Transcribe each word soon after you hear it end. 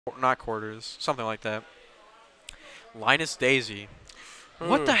not quarters, something like that. Linus Daisy.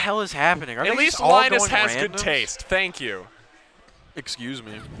 What the hell is happening? Are At they least just all Linus going has good randoms? taste. Thank you. Excuse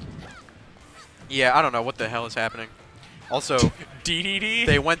me. Yeah, I don't know what the hell is happening. Also, Dedede.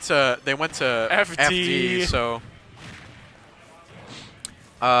 they went to FD, so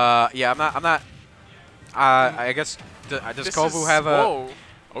yeah, I'm not. I guess does Kovu have a? Whoa.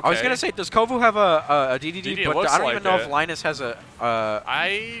 Okay. I was gonna say, does Kovu have a DDD? DDD, But looks I don't like even know it. if Linus has a.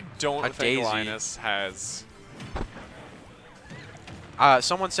 I don't a think Daisy. Linus has.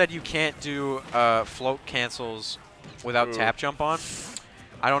 Someone said you can't do float cancels without tap jump on.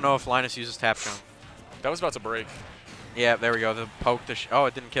 I don't know if Linus uses tap jump. That was about to break. Yeah, there we go. The poke. Oh,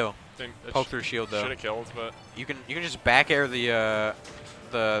 it didn't kill. Poke through shield though. Should have killed, but You can just back air the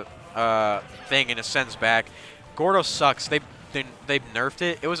thing and it sends back. Gordo sucks. They nerfed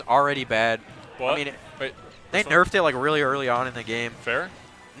it. It was already bad. what? I mean, Wait, they nerfed it like really early on in the game. fair?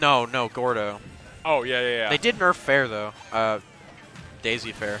 No, Gordo. Oh yeah. They did nerf fair though.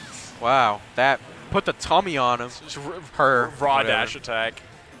 Daisy fair. Wow, that put the tummy on him. Just Her raw whatever. dash attack.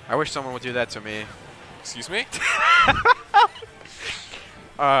 I wish someone would do that to me. Excuse me.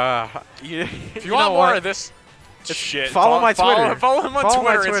 If you want more of this shit, follow my Twitter. Follow him on Follow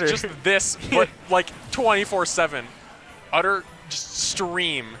my Twitter. Twitter. It's just this, but like 24/7, utter just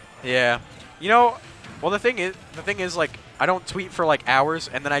stream. Yeah. You know, well the thing is like I don't tweet for like hours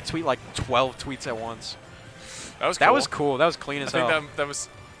and then I tweet like 12 tweets at once. That was cool. That was cool. That was clean I as think hell. that was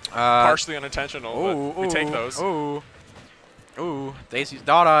partially unintentional, but we take those. Ooh. Daisy's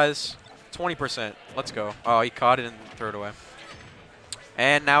dot eyes. 20%. Let's go. Oh, he caught it and threw it away.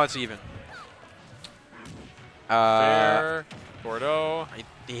 And now it's even. Fair. Gordo.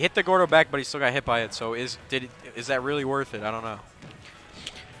 He hit the Gordo back, but he still got hit by it. So is that really worth it? I don't know.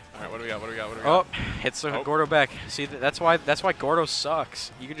 All right, what do we got? Oh, hits the Gordo back. See, that's why Gordo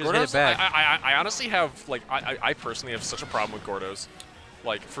sucks. You can just hit it back. I honestly have like I personally have such a problem with Gordos,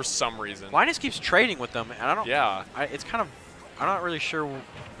 like for some reason. Linus keeps trading with them, and I don't. Yeah. It's kind of. I'm not really sure.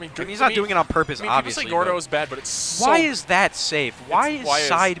 I mean, he's not doing it on purpose, I mean, obviously. people say Gordo is bad, but it's so. Why is that safe? Why is why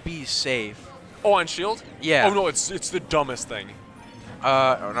side B safe? Oh, on shield? Yeah. Oh no, it's the dumbest thing.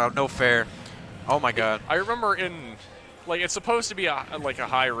 No fair. Oh my god. I remember in, like, it's supposed to be like a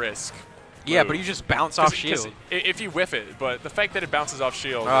high risk. Yeah, move. but you just bounce off 'Cause shield. if you whiff it, but the fact that it bounces off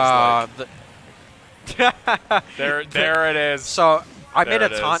shield is The like, there it is. So I There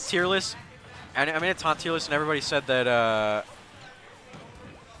made a it taunt is. tier list, and I made a taunt tier list, and everybody said that.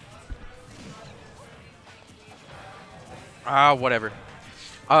 Whatever.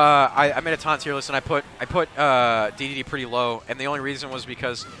 I made a taunt tier list, and I put DDD pretty low, and the only reason was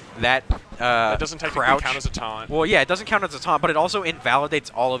because that That doesn't technically crouch. count as a taunt. Well, yeah, it doesn't count as a taunt, but it also invalidates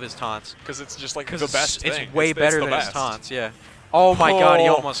all of his taunts. Because it's just like the Because best it's thing. way better the than his best. taunts, yeah. Oh my god, he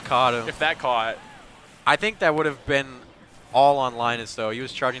Oh. almost caught him. If that caught, I think that would have been all on Linus, though. He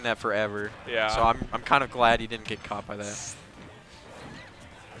was charging that forever. Yeah. So I'm kind of glad he didn't get caught by that.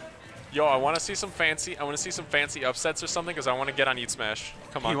 yo, I want to see some fancy. I want to see some fancy upsets or something because I want to get on Eat Smash.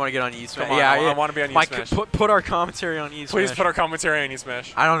 Come on. You want to get on E-Smash? Come on, Yeah, I wanna be on Mike, E-Smash. put our commentary on E-Smash. Please put our commentary on Eat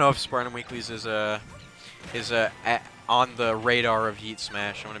Smash. I don't know if Spartan Weeklies is on the radar of Heat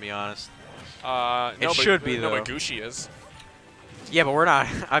Smash. I'm gonna be honest. No, but, should be, no, though. but Gucci is. Yeah, but we're not.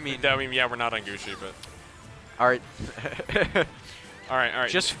 I mean, Yeah, we're not on Gucci, but. all right. All right.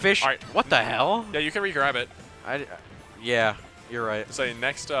 Just fish. All right. What the hell? Yeah, you can re-grab it. Yeah, you're right. Say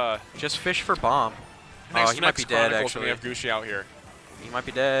next. Just fish for bomb. Next, Oh, he might be dead. Chronicles when Actually, we have Gucci out here. he might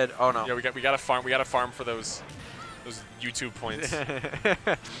be dead. Oh no. Yeah, we gotta farm. We gotta farm for those YouTube points.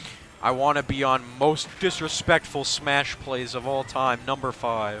 I want to be on most disrespectful Smash plays of all time, number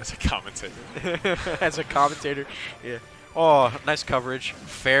 5. As a commentator. As a commentator, yeah. Oh, nice coverage.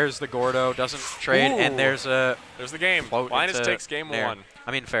 Fairs the Gordo, doesn't trade, and Ooh. there's a There's the game. float Linus into takes game there. 1.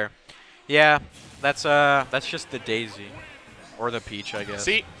 I mean, fair. Yeah, that's just the Daisy, or the Peach, I guess.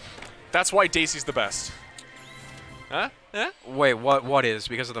 See, that's why Daisy's the best. Huh? Huh? Wait, what is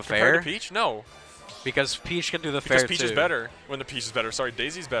because of the Compared fair? to Peach? No. Because Peach can do the Because fair Peach too. is better. When the Peach is better. Sorry,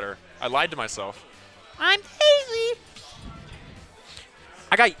 Daisy's better. I lied to myself. I'm Daisy.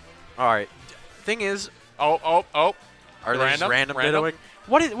 I got. All right. Thing is, Oh. are there just random diddling?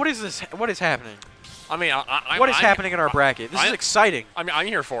 What is this? What is happening? I mean, What is happening in our bracket? This is exciting. I mean, I'm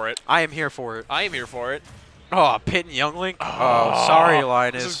here for it. I am here for it. I am here for it. Oh, Pit and Younglink. Oh, sorry,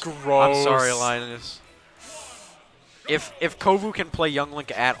 Linus. This is gross. I'm sorry, Linus. If Kovu can play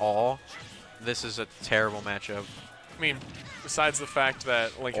Younglink at all, this is a terrible matchup. I mean, besides the fact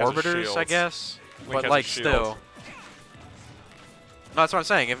that Link has a Orbiters, shield. I guess, Link but has a like shield. still. No, that's what I'm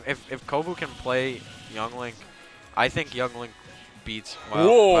saying. If Kovu can play Younglink, I think Younglink beats. Wow.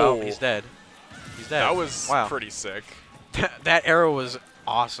 Whoa. Wow, he's dead. He's dead. That was wow. pretty sick. That arrow was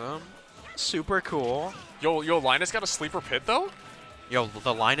awesome. Super cool. Yo, Linus got a sleeper pit though? Yo,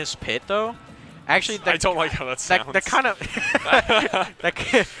 the Linus pit though? Actually, I don't like how that sounds. That kind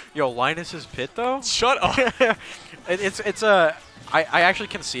of yo, Linus's pit though? Shut up. it's a I actually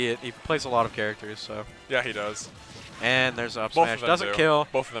can see it. He plays a lot of characters, so. Yeah, he does. And there's up Both smash. of them Doesn't do. kill.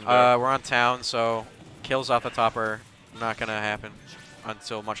 Both of them do. We're on town, so kills off the top are not gonna happen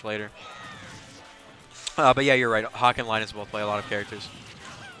until much later. But yeah, you're right. Hawk and Linus both play a lot of characters.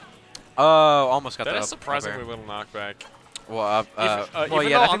 Oh, almost got that. That That is surprisingly little knockback. Well, Even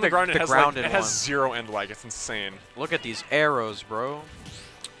yeah, though I on think the ground it grounded has one. 0 end lag. It's insane. Look at these arrows, bro.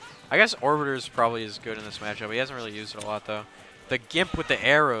 I guess Orbiter's probably is good in this matchup. He hasn't really used it a lot though. The Gimp with the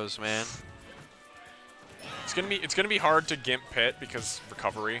arrows, man. It's gonna be hard to Gimp pit because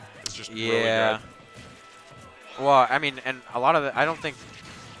recovery is just really Yeah. good. Well, I mean, and a lot of the I don't think.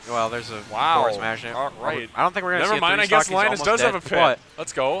 Well, there's a Wow. forward smash. All right. I don't think we're gonna see Never a mind. I three-stock. guess He's Linus almost does dead. have a pit. What?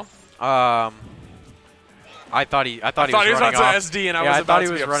 Let's go. I thought he was he was running on off to SD, and I yeah, was I about thought he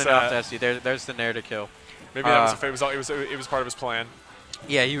to was be running upset. off to SD. There's the Nair to kill. Maybe that was it was part of his plan.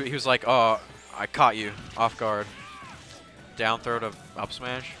 Yeah, he was like, oh, I caught you off guard. Down throw to up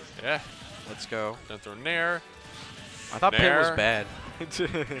smash. Yeah. Let's go. Then throw Nair. I thought Pit was Nair. bad.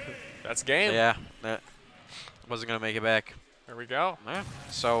 That's game. Yeah, that wasn't gonna make it back. There we go. Yeah.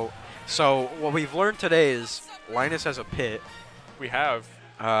 So what we've learned today is Linus has a pit. We have.